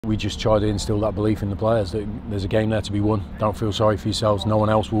We just try to instill that belief in the players that there's a game there to be won. Don't feel sorry for yourselves, no one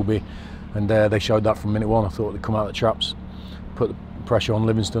else will be. And they showed that from minute one. I thought they'd come out of the traps, put the pressure on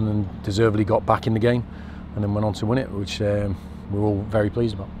Livingston and deservedly got back in the game and then went on to win it, which we're all very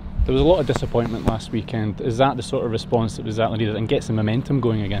pleased about. There was a lot of disappointment last weekend. Is that the sort of response that was exactly needed and gets the momentum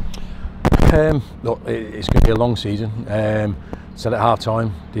going again? Look, it's going to be a long season. Said at half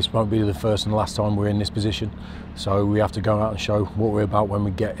time, this won't be the first and the last time we're in this position. So we have to go out and show what we're about when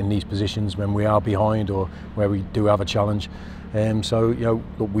we get in these positions, when we are behind or where we do have a challenge. So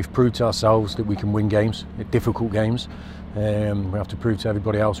look, we've proved to ourselves that we can win games, difficult games. We have to prove to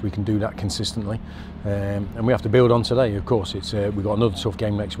everybody else we can do that consistently, and we have to build on today. Of course, we've got another tough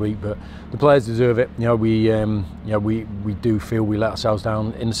game next week, but the players deserve it. We do feel we let ourselves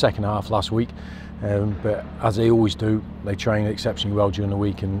down in the second half last week, but as they always do, they train exceptionally well during the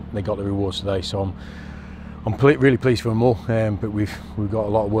week and they got the rewards today. So I'm really pleased for them all, but we've got a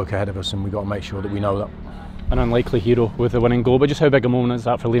lot of work ahead of us, and we've got to make sure that we know that. An unlikely hero with the winning goal, but just how big a moment is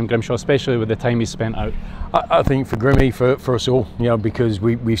that for Liam Grimshaw, especially with the time he's spent out? I think for Grimmy, for us all, because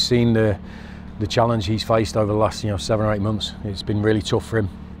we've seen the challenge he's faced over the last 7 or 8 months. It's been really tough for him,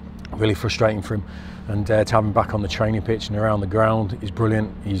 really frustrating for him, and to have him back on the training pitch and around the ground is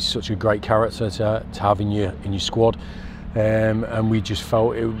brilliant. He's such a great character to have in your squad, and we just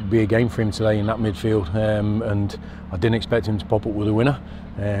felt it would be a game for him today in that midfield, and I didn't expect him to pop up with a winner.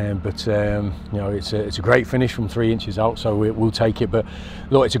 But it's a great finish from 3 inches out, so we'll take it. But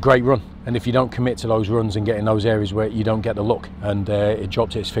look, it's a great run, and if you don't commit to those runs and get in those areas where you don't get the look, and it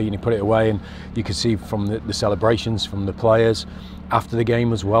dropped at his feet and he put it away, and you could see from the celebrations from the players after the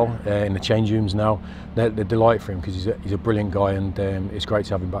game as well, in the change rooms now, they're delighted for him because he's a brilliant guy, and it's great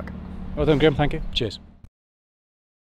to have him back. Well done, Graham, thank you. Cheers.